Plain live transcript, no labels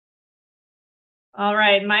All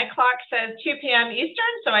right, my clock says 2 p.m.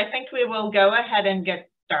 Eastern, so I think we will go ahead and get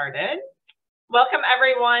started. Welcome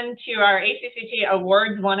everyone to our ACCT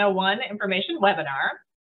Awards 101 information webinar.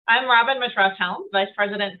 I'm Robin Matras-Helms, Vice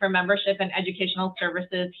President for Membership and Educational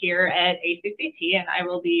Services here at ACCT, and I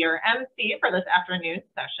will be your MC for this afternoon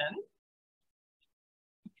session.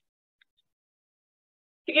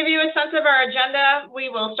 To give you a sense of our agenda, we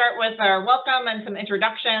will start with our welcome and some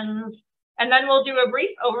introductions, and then we'll do a brief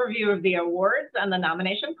overview of the awards and the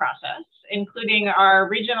nomination process, including our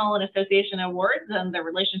regional and association awards and the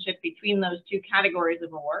relationship between those two categories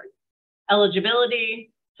of awards,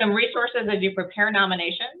 eligibility, some resources as you prepare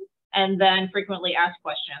nominations, and then frequently asked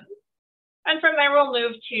questions. And from there, we'll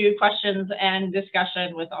move to questions and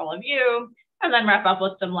discussion with all of you, and then wrap up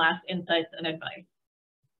with some last insights and advice.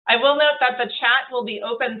 I will note that the chat will be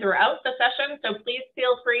open throughout the session, so please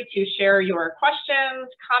feel free to share your questions,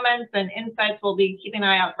 comments, and insights. We'll be keeping an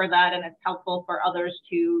eye out for that, and it's helpful for others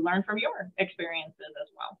to learn from your experiences as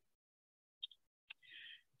well.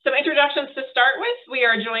 Some introductions to start with. We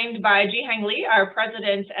are joined by Jihang Lee, our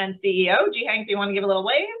President and CEO. Jihang, do you want to give a little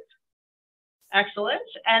wave? Excellent.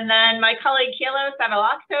 And then my colleague Kielo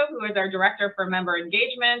Savalakto, who is our Director for Member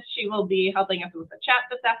Engagement. She will be helping us with the chat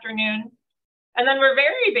this afternoon. And then we're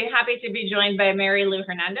very happy to be joined by Mary Lou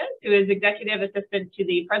Hernandez, who is Executive Assistant to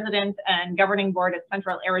the President and Governing Board at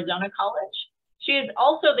Central Arizona College. She is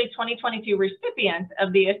also the 2022 recipient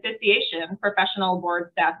of the Association Professional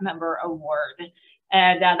Board Staff Member Award.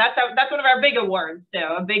 And that's one of our big awards. So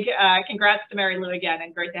a big congrats to Mary Lou again,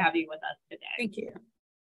 and great to have you with us today. Thank you.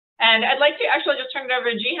 And I'd like to actually just turn it over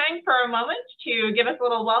to Jihang for a moment to give us a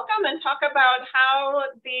little welcome and talk about how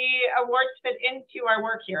the awards fit into our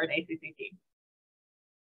work here at ACCT.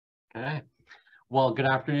 Okay. Well, good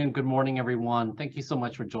afternoon, good morning, everyone. Thank you so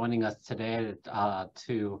much for joining us today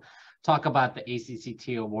to talk about the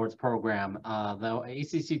ACCT Awards program. The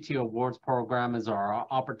ACCT Awards program is our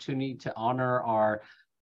opportunity to honor our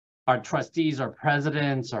trustees, our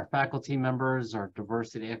presidents, our faculty members, our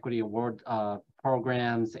diversity equity award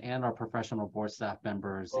programs, and our professional board staff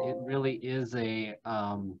members. It really is a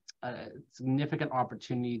significant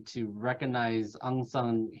opportunity to recognize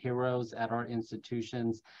unsung heroes at our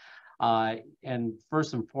institutions. And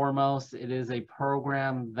first and foremost, it is a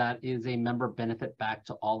program that is a member benefit back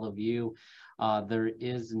to all of you. There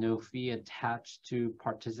is no fee attached to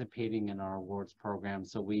participating in our awards program.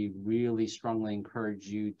 So we really strongly encourage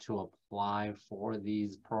you to apply for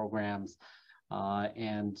these programs.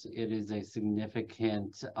 And it is a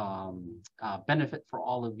significant benefit for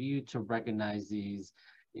all of you to recognize these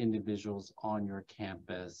individuals on your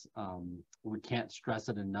campus. We can't stress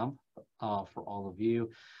it enough for all of you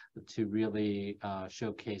to really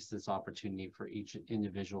showcase this opportunity for each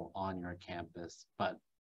individual on your campus. But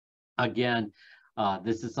again,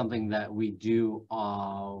 this is something that we do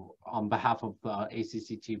on behalf of the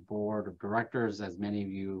ACCT Board of Directors. As many of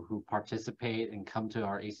you who participate and come to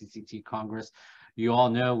our ACCT Congress, you all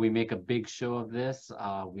know we make a big show of this.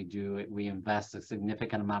 We invest a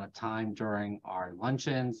significant amount of time during our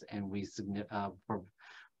luncheons, and we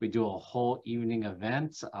do a whole evening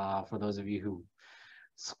event. For those of you who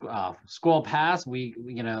scroll past,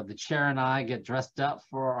 the chair and I get dressed up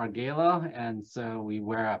for our gala, and so we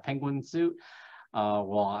wear a penguin suit.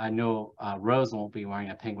 Well, I know Rose won't be wearing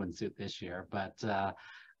a penguin suit this year, but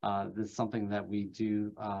this is something that we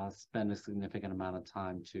do spend a significant amount of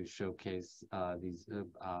time to showcase these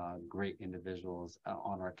great individuals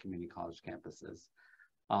on our community college campuses.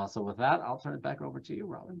 So with that, I'll turn it back over to you,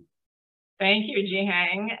 Robin. Thank you,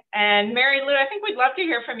 Jihang. And Mary Lou, I think we'd love to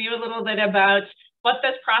hear from you a little bit about what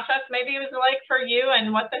this process maybe was like for you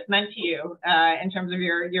and what this meant to you in terms of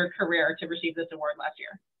your career to receive this award last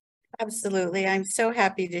year. Absolutely. I'm so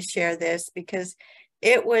happy to share this because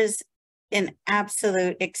it was an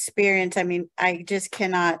absolute experience. I mean, I just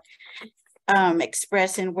cannot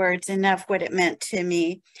express in words enough what it meant to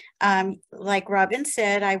me. Like Robin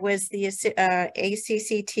said, I was the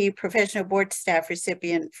ACCT Professional Board Staff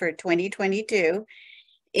recipient for 2022.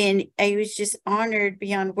 And I was just honored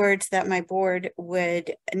beyond words that my board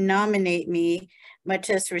would nominate me, much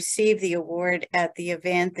less receive the award at the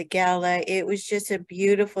event, the gala. It was just a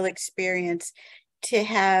beautiful experience to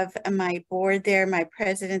have my board there, my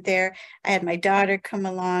president there. I had my daughter come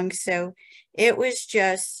along. So it was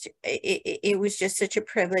just such a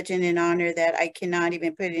privilege and an honor that I cannot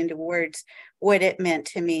even put into words what it meant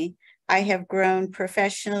to me. I have grown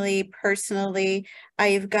professionally, personally. I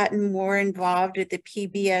have gotten more involved with the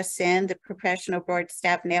PBSN, the Professional Board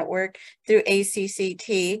Staff Network, through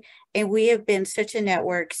ACCT, and we have been such a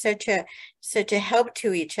network, such a help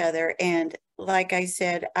to each other. And like I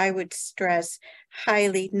said, I would stress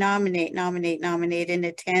highly nominate, and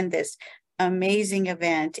attend this amazing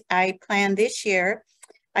event. I plan this year,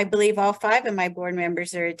 I believe all 5 of my board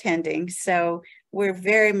members are attending. So we're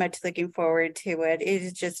very much looking forward to it. It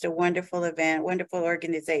is just a wonderful event, wonderful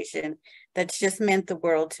organization that's just meant the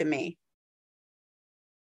world to me.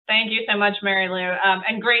 Thank you so much, Mary Lou.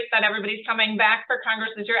 And great that everybody's coming back for Congress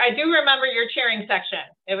this year. I do remember your cheering section.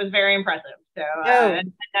 It was very impressive. So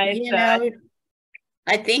nice. You know,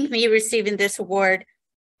 I think me receiving this award,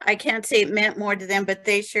 I can't say it meant more to them, but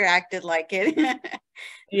they sure acted like it.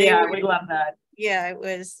 Yeah, we love that. Yeah,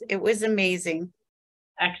 it was amazing.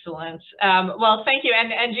 Excellent. Well, thank you.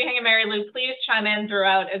 And Jihang and Mary Lou, please chime in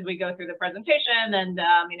throughout as we go through the presentation. And,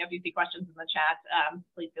 you know, if you see questions in the chat,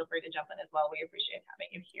 please feel free to jump in as well. We appreciate having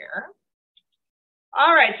you here.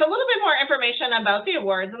 All right, so a little bit more information about the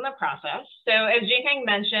awards and the process. So as Jihang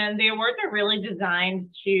mentioned, the awards are really designed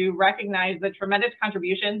to recognize the tremendous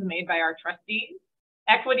contributions made by our trustees,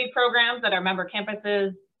 equity programs at our member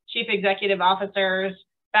campuses, chief executive officers,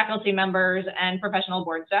 faculty members, and professional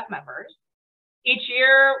board staff members. Each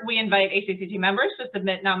year, we invite ACCT members to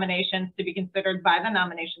submit nominations to be considered by the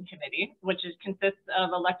nomination committee, which consists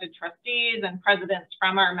of elected trustees and presidents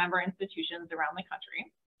from our member institutions around the country.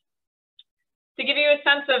 To give you a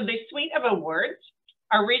sense of the suite of awards,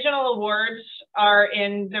 our regional awards are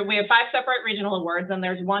we have 5 separate regional awards, and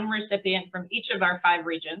there's 1 recipient from each of our 5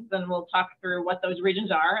 regions, and we'll talk through what those regions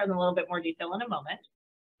are in a little bit more detail in a moment.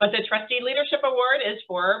 But the Trustee Leadership Award is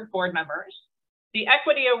for board members. The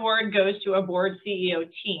Equity Award goes to a board CEO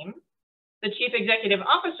team. The Chief Executive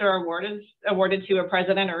Officer Award is awarded to a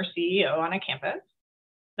president or CEO on a campus.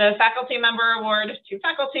 The Faculty Member Award to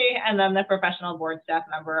faculty, and then the Professional Board Staff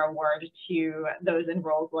Member Award to those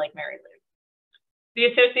enrolled like Mary Lou. The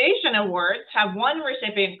Association Awards have 1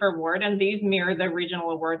 recipient per award, and these mirror the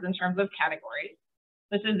regional awards in terms of categories.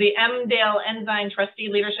 This is the M. Dale Ensign Trustee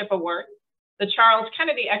Leadership Award, the Charles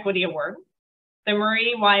Kennedy Equity Award, the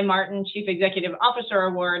Marie Y. Martin Chief Executive Officer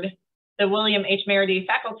Award, the William H. Meredy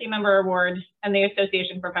Faculty Member Award, and the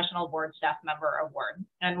Association Professional Board Staff Member Award.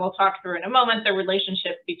 And we'll talk through in a moment the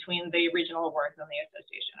relationship between the regional awards and the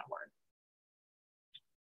association awards.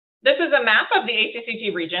 This is a map of the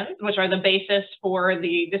ACCT regions, which are the basis for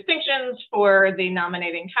the distinctions for the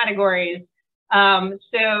nominating categories.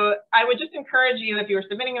 So I would just encourage you, if you're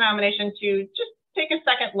submitting a nomination, to just take a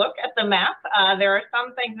second look at the map. There are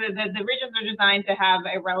some things that the regions are designed to have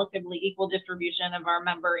a relatively equal distribution of our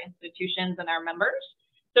member institutions and our members.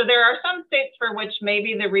 So there are some states for which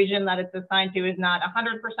maybe the region that it's assigned to is not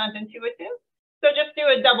 100% intuitive. So just do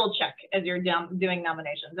a double check as you're doing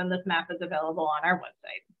nominations, and this map is available on our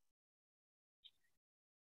website.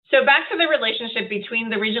 So back to the relationship between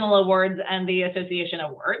the regional awards and the association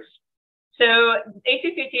awards. So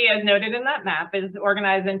ACCT, as noted in that map, is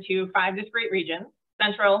organized into 5 discrete regions: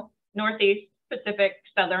 Central, Northeast, Pacific,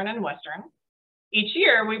 Southern, and Western. Each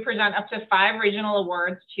year, we present up to 5 regional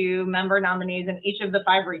awards to member nominees in each of the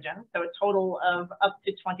 5 regions, so a total of up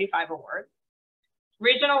to 25 awards.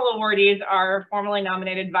 Regional awardees are formally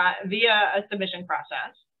nominated via a submission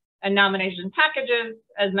process, and nomination packages,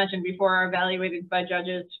 as mentioned before, are evaluated by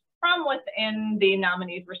judges from within the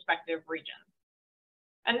nominee's respective regions.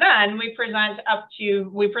 And then we present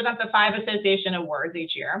the 5 association awards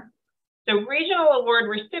each year. So regional award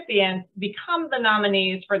recipients become the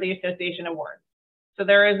nominees for the association award. So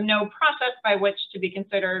there is no process by which to be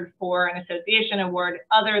considered for an association award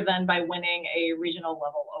other than by winning a regional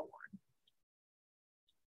level award.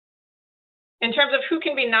 In terms of who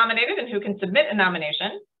can be nominated and who can submit a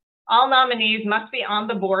nomination, all nominees must be on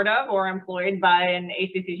the board of or employed by an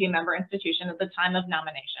ACCT member institution at the time of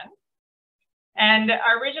nomination. And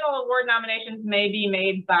our regional award nominations may be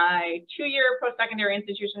made by 2-year post-secondary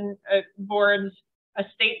institution boards, a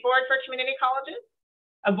state board for community colleges,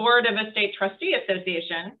 a board of a state trustee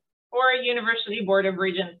association, or a university board of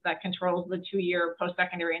regents that controls the 2-year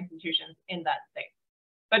post-secondary institutions in that state.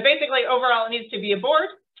 But basically, overall, it needs to be a board,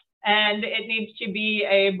 and it needs to be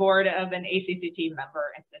a board of an ACCT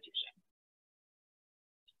member institution.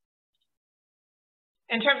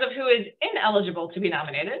 In terms of who is ineligible to be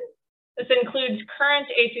nominated, this includes current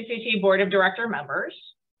ACCT Board of Director members,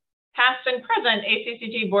 past and present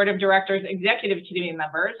ACCT Board of Directors Executive Committee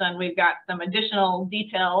members, and we've got some additional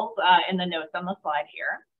details in the notes on the slide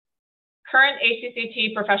here, current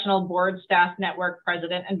ACCT Professional Board Staff Network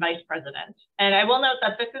President and Vice President. And I will note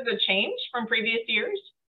that this is a change from previous years.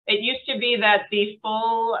 It used to be that the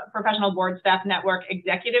full Professional Board Staff Network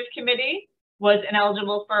Executive Committee was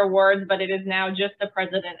ineligible for awards, but it is now just the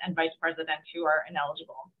President and Vice President who are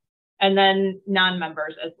ineligible, and then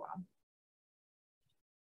non-members as well.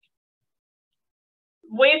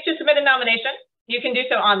 Ways to submit a nomination. You can do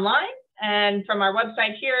so online and from our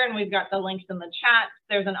website here, and we've got the links in the chat.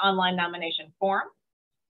 There's an online nomination form.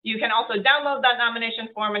 You can also download that nomination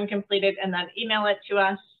form and complete it and then email it to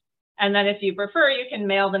us. And then if you prefer, you can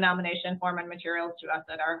mail the nomination form and materials to us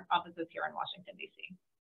at our offices here in Washington, D.C.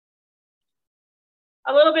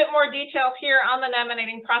 A little bit more detail here on the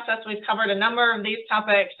nominating process. We've covered a number of these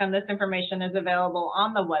topics, and this information is available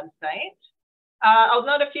on the website. I'll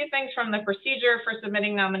note a few things from the procedure for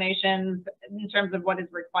submitting nominations in terms of what is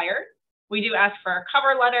required. We do ask for a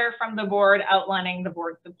cover letter from the board outlining the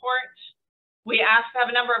board's support. We have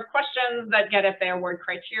a number of questions that get at the award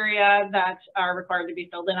criteria that are required to be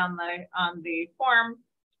filled in on the form.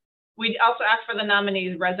 We also ask for the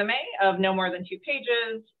nominee's resume of no more than 2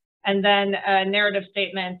 pages, and then a narrative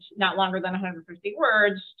statement not longer than 150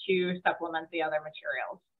 words to supplement the other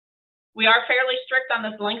materials. We are fairly strict on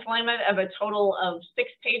this length limit of a total of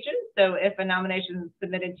 6 pages. So if a nomination is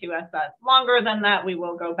submitted to us that's longer than that, we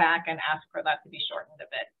will go back and ask for that to be shortened a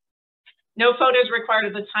bit. No photos required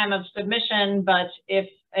at the time of submission, but if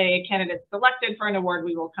a candidate is selected for an award,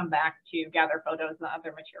 we will come back to gather photos and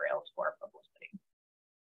other materials for publicity.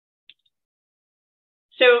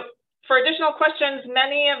 So for additional questions,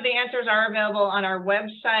 many of the answers are available on our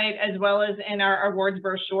website as well as in our awards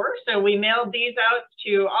brochure. So we mailed these out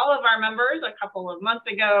to all of our members a couple of months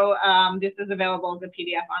ago. This is available as a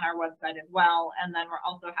PDF on our website as well. And then we're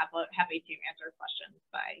also happy to answer questions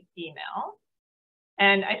by email.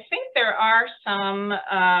 And I think there are some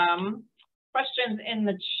questions in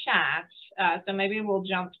the chat, so maybe we'll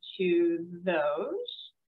jump to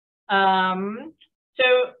those. A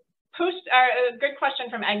good question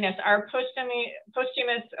from Agnes. Are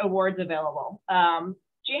posthumous awards available?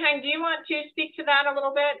 Jihan, do you want to speak to that a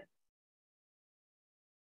little bit?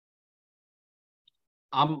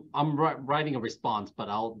 I'm writing a response, but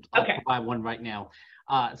I'll provide one right now.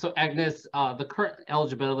 So Agnes, the current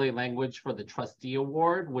eligibility language for the trustee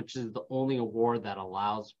award, which is the only award that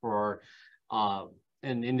allows for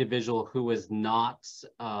an individual who is not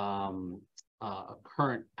a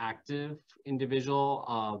current active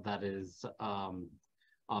individual that is a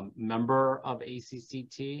member of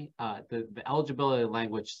ACCT, the eligibility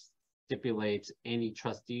language stipulates any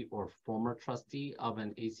trustee or former trustee of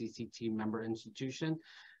an ACCT member institution.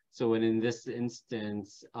 So in this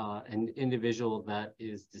instance, an individual that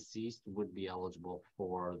is deceased would be eligible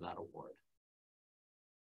for that award.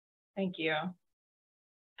 Thank you.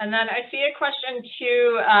 And then I see a question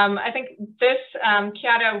too. I think this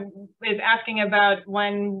Kiara is asking about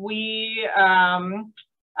when we,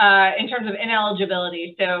 in terms of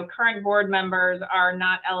ineligibility, so current board members are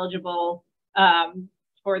not eligible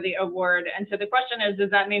for the award. And so the question is,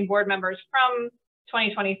 does that mean board members from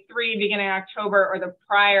 2023 beginning October or the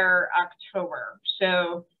prior October?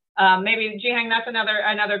 So maybe Jihang, that's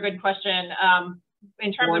another good question.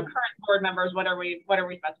 In terms of current board members, what are we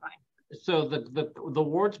specifying? So the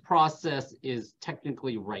awards process is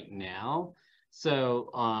technically right now.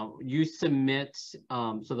 So you submit,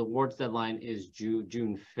 so the awards deadline is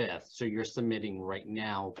June 5th. So you're submitting right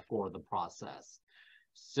now for the process.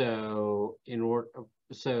 So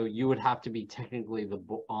so you would have to be technically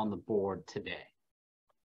on the board today.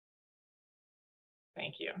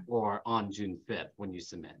 Thank you. Or on June 5th when you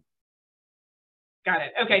submit. Got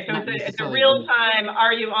it. Okay, so it's a real time,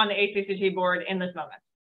 are you on the ACCT board in this moment?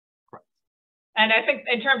 Correct. And I think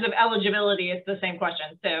in terms of eligibility, it's the same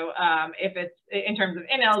question. So if it's in terms of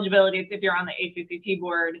ineligibility, it's if you're on the ACCT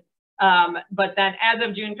board. But then as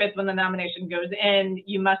of June 5th, when the nomination goes in,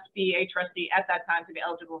 you must be a trustee at that time to be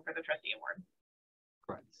eligible for the trustee award.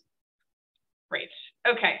 Correct. Great.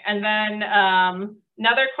 Okay. And then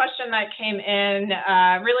another question that came in,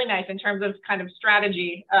 really nice in terms of kind of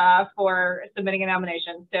strategy for submitting a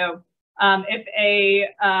nomination. So if a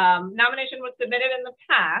nomination was submitted in the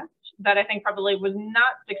past that I think probably was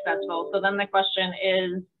not successful, so then the question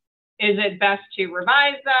is it best to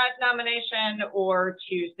revise that nomination or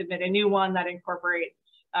to submit a new one that incorporates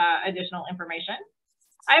additional information?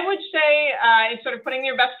 I would say it's sort of putting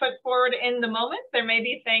your best foot forward in the moment. There may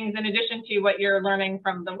be things in addition to what you're learning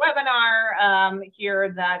from the webinar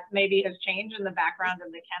here that maybe has changed in the background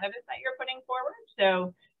of the candidates that you're putting forward.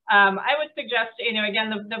 So I would suggest,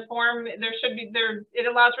 again, the form, it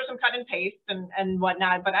allows for some cut and paste and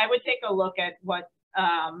whatnot, but I would take a look at what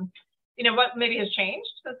maybe has changed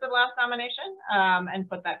since the last nomination and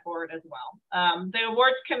put that forward as well. The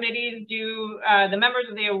awards committees the members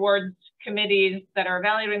of the awards committees that are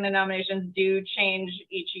evaluating the nominations do change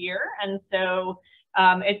each year. And so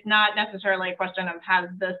it's not necessarily a question of has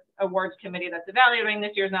this awards committee that's evaluating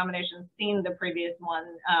this year's nominations seen the previous one?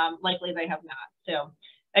 Likely they have not. So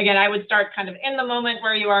again, I would start kind of in the moment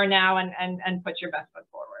where you are now and put your best foot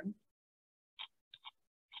forward.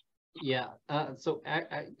 Yeah, so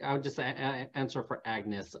I would just answer for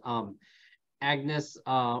Agnes. Agnes,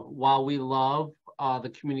 while we love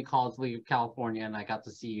the Community College League of California, and I got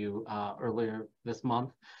to see you earlier this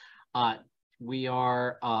month, we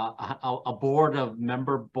are a board of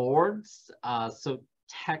member boards. So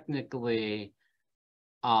technically,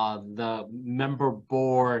 the member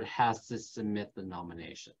board has to submit the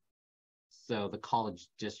nomination. So the college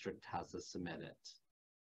district has to submit it.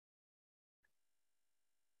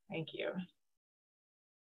 Thank you.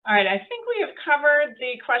 All right, I think we have covered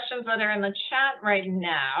the questions that are in the chat right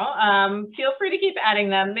now. Feel free to keep adding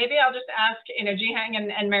them. Maybe I'll just ask, Jihang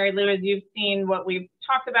and Mary Lou, as you've seen what we've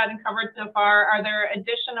talked about and covered so far, are there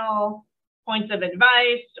additional points of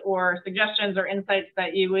advice or suggestions or insights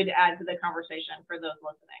that you would add to the conversation for those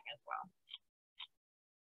listening as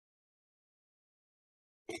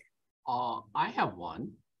well? I have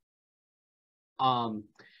one.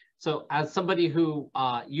 So as somebody who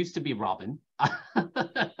used to be Robin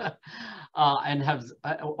and has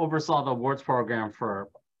oversaw the awards program for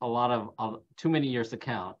a lot of too many years to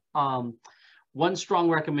count, one strong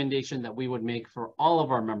recommendation that we would make for all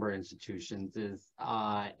of our member institutions is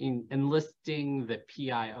enlisting the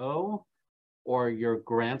PIO or your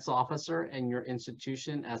grants officer in your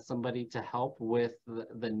institution as somebody to help with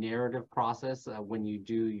the narrative process when you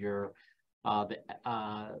do your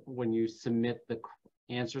when you submit the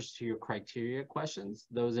answers to your criteria questions.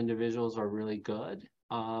 Those individuals are really good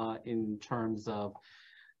in terms of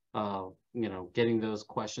getting those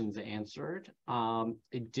questions answered.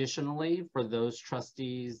 Additionally, for those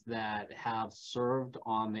trustees that have served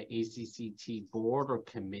on the ACCT board or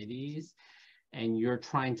committees, and you're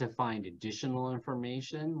trying to find additional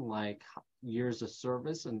information like years of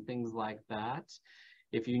service and things like that,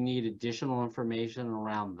 if you need additional information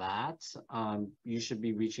around that, you should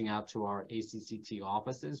be reaching out to our ACCT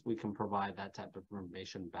offices. We can provide that type of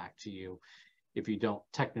information back to you if you don't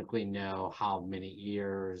technically know how many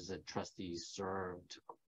years a trustee served,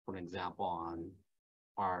 for an example, on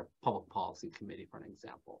our public policy committee, for an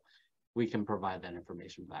example. We can provide that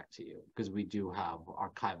information back to you because we do have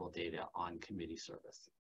archival data on committee service.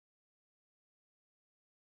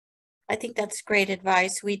 I think that's great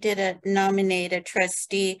advice. We did nominate a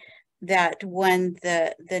trustee that won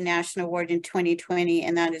the national award in 2020,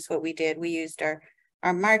 and that is what we did. We used our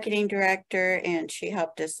marketing director, and she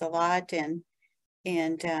helped us a lot, and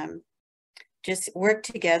just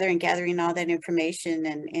worked together and gathering all that information,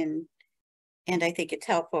 and I think it's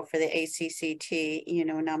helpful for the ACCT,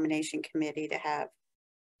 nomination committee to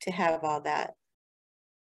have all that.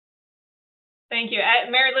 Thank you.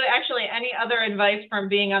 Mary Lou, actually, any other advice from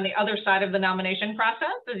being on the other side of the nomination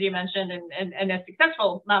process, as you mentioned, and a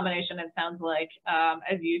successful nomination, it sounds like,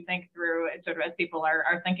 as you think through, sort of as people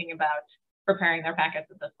are thinking about preparing their packets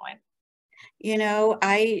at this point?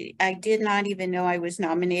 I did not even know I was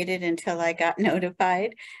nominated until I got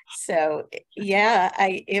notified. So yeah,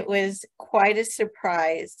 it was quite a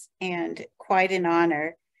surprise and quite an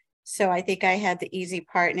honor. So I think I had the easy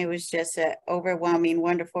part, and it was just an overwhelming,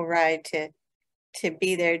 wonderful ride to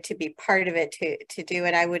be there, to be part of it, to do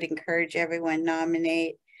it. I would encourage everyone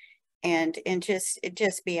nominate and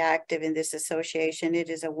just be active in this association. It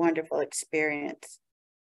is a wonderful experience.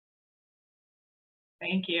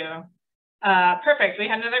 Thank you. Perfect. We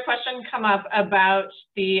had another question come up about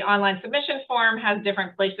the online submission form has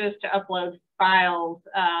different places to upload files,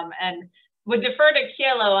 and would defer to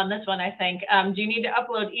Kielo on this one, I think. Do you need to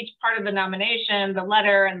upload each part of the nomination, the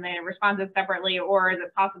letter, and the responses separately, or is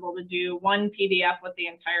it possible to do one PDF with the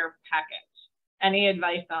entire packet? Any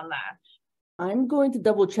advice on that? I'm going to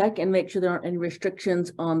double check and make sure there aren't any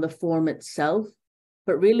restrictions on the form itself,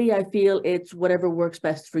 but really I feel it's whatever works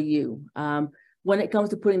best for you. When it comes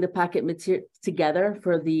to putting the packet material together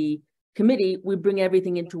for the committee, we bring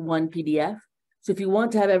everything into one PDF. So if you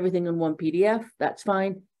want to have everything in one PDF, that's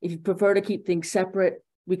fine. If you prefer to keep things separate,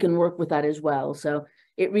 we can work with that as well. So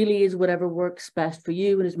it really is whatever works best for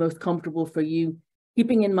you and is most comfortable for you,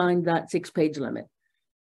 keeping in mind that 6-page limit.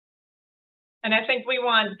 And I think we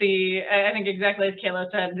want I think exactly as Kayla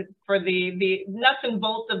said, for the nuts and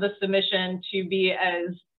bolts of the submission to be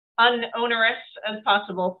as unonerous as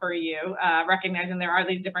possible for you, recognizing there are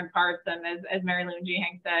these different parts. And as Mary Lou and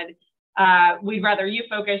Jihang said, we'd rather you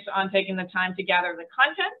focus on taking the time to gather the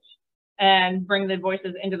content and bring the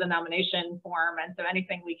voices into the nomination form. And so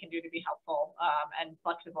anything we can do to be helpful and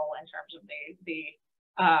flexible in terms of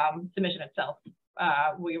the submission itself,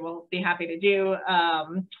 we will be happy to do.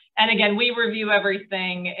 And again, we review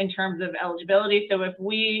everything in terms of eligibility. So if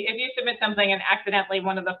you submit something and accidentally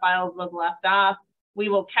one of the files was left off, we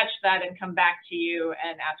will catch that and come back to you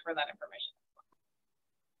and ask for that information.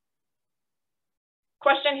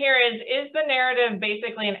 Question here is the narrative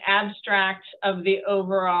basically an abstract of the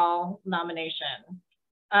overall nomination?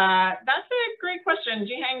 That's a great question.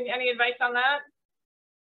 Jihang, any advice on that?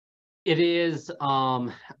 It is,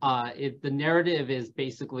 the narrative is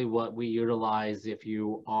basically what we utilize if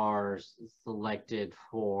you are selected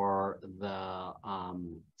for the,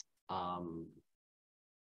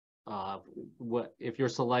 if you're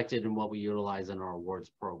selected in what we utilize in our awards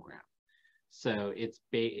program. So it's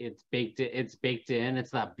baked in.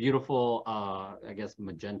 It's that beautiful, I guess,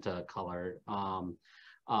 magenta color.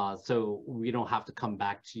 So we don't have to come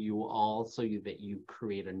back to you all so that you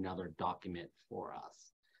create another document for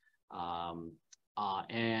us.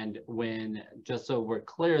 And when, just so we're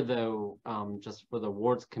clear though, just for the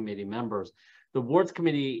awards committee members, the awards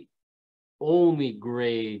committee only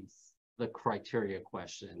grades the criteria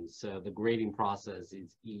questions. So the grading process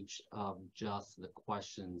is each of just the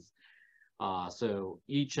questions. So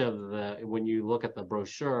each of the, when you look at the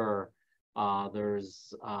brochure,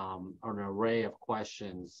 there's an array of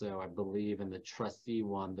questions. So I believe in the trustee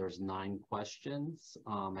one, there's 9 questions.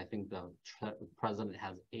 I think the president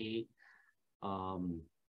has 8.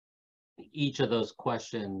 Each of those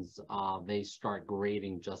questions, they start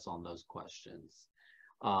grading just on those questions.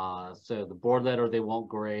 So the board letter, they won't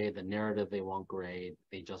grade. The narrative, they won't grade.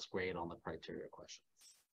 They just grade on the criteria questions.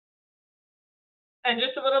 And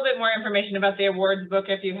just a little bit more information about the awards book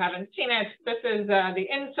if you haven't seen it. This is the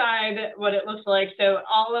inside, what it looks like. So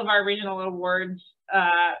all of our regional awards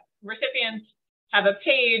recipients have a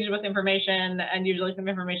page with information and usually some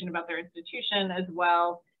information about their institution as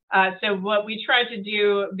well. So what we try to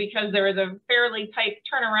do, because there is a fairly tight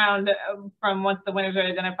turnaround from once the winners are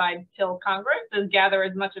identified till Congress, is gather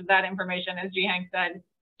as much of that information, as Jihang said,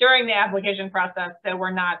 during the application process, so we're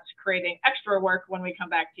not creating extra work when we come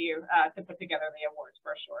back to you to put together the awards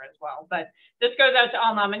for sure as well. But this goes out to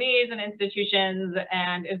all nominees and institutions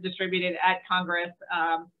and is distributed at Congress.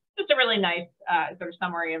 Just a really nice sort of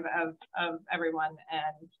summary of everyone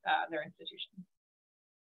and their institutions.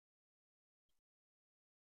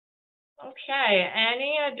 Okay,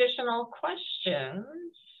 any additional questions?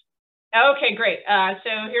 Okay, great.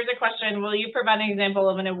 So here's a question. Will you provide an example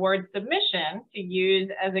of an award submission to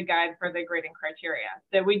use as a guide for the grading criteria?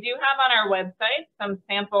 So we do have on our website some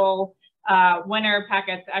sample winner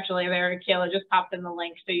packets. Actually, there, Kayla just popped in the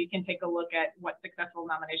link so you can take a look at what successful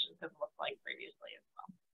nominations have looked like previously as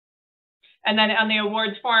well. And then on the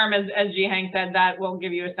awards form, as Jihang said, that will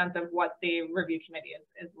give you a sense of what the review committee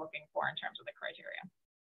is looking for in terms of the criteria.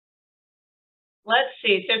 Let's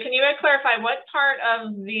see. So can you clarify what part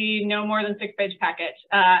of the no more than 6-page packet?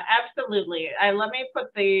 Absolutely. Let me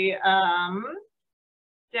put the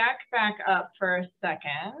deck back up for a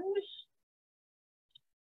second.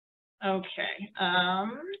 Okay.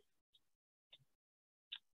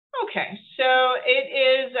 Okay. So it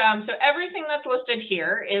is. So everything that's listed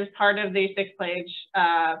here is part of the 6-page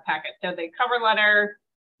packet. So the cover letter,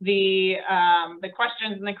 the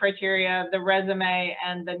questions and the criteria, the resume,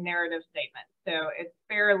 and the narrative statement. So it's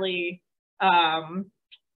fairly, you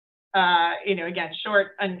know, again,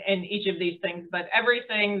 short in each of these things, but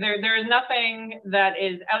everything, there is nothing that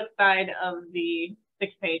is outside of the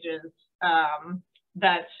 6 pages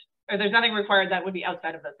or there's nothing required that would be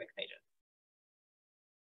outside of those 6 pages.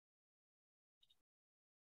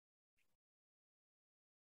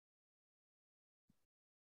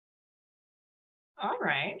 All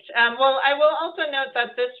right. Well, I will also note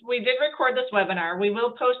that we did record this webinar. We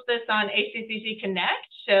will post this on ACCT Connect.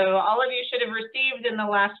 So all of you should have received in the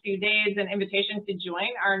last few days an invitation to join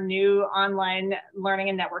our new online learning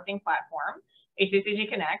and networking platform, ACCT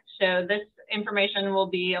Connect. So this information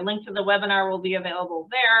will be, a link to the webinar will be available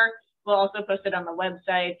there. We'll also post it on the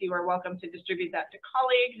website. You are welcome to distribute that to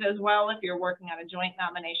colleagues as well if you're working on a joint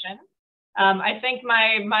nomination. I think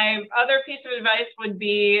my other piece of advice would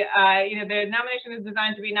be, you know, the nomination is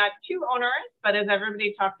designed to be not too onerous, but as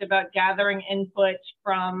everybody talked about, gathering input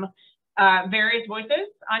from various voices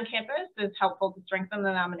on campus is helpful to strengthen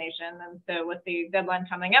the nomination. And so with the deadline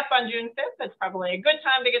coming up on June 5th, it's probably a good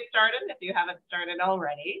time to get started if you haven't started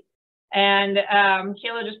already. And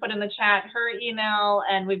Kayla just put in the chat her email,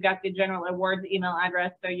 and we've got the general awards email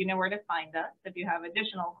address, so you know where to find us if you have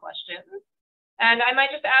additional questions. And I might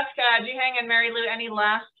just ask Jihang and Mary Lou any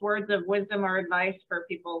last words of wisdom or advice for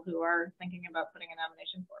people who are thinking about putting a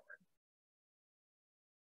nomination forward.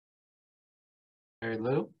 Mary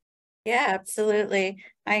Lou? Yeah, absolutely.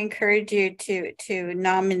 I encourage you to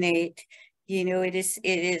nominate. You know, it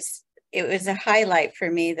was a highlight for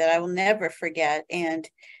me that I will never forget, and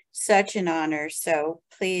such an honor. So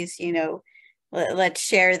please, you know, let's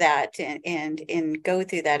share that and go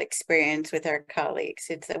through that experience with our colleagues.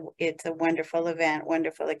 It's a wonderful event,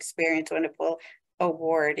 wonderful experience, wonderful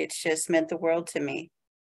award. It's just meant the world to me.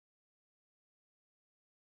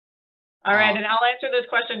 All right, and I'll answer this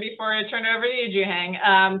question before I turn it over to you, Juhang.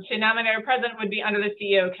 To nominate a president would be under the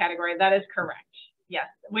CEO category. That is correct. Yes,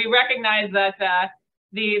 we recognize that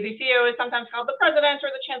the CEO is sometimes called the president or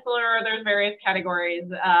the chancellor, or there's various categories.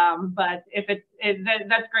 But if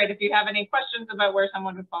that's great. If you have any questions about where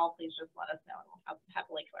someone would fall, please just let us know and we'll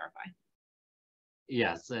happily clarify.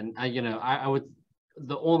 Yes, and you know, I would.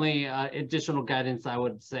 The only additional guidance I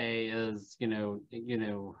would say is, you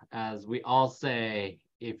know, as we all say,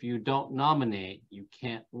 if you don't nominate, you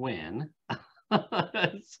can't win.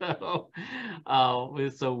 So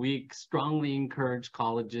we strongly encourage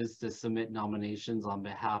colleges to submit nominations on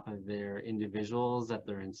behalf of their individuals at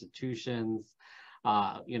their institutions.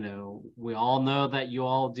 You know, we all know that you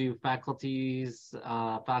all do faculty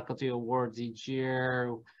awards each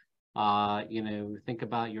year. You know, think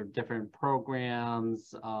about your different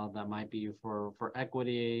programs that might be for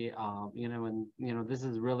equity, you know, and, you know, this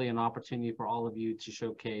is really an opportunity for all of you to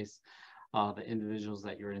showcase the individuals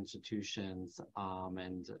at your institutions.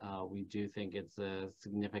 And we do think it's a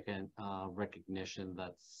significant recognition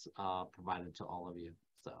that's provided to all of you,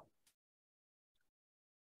 so.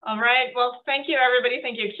 All right, well, thank you, everybody.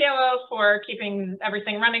 Thank you, Kayla, for keeping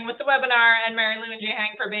everything running with the webinar, and Mary Lou and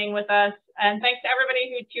Juhang for being with us. And thanks to everybody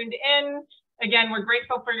who tuned in. Again, we're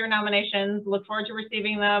grateful for your nominations. Look forward to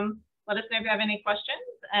receiving them. Let us know if you have any questions,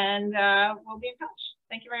 and we'll be in touch.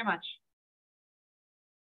 Thank you very much.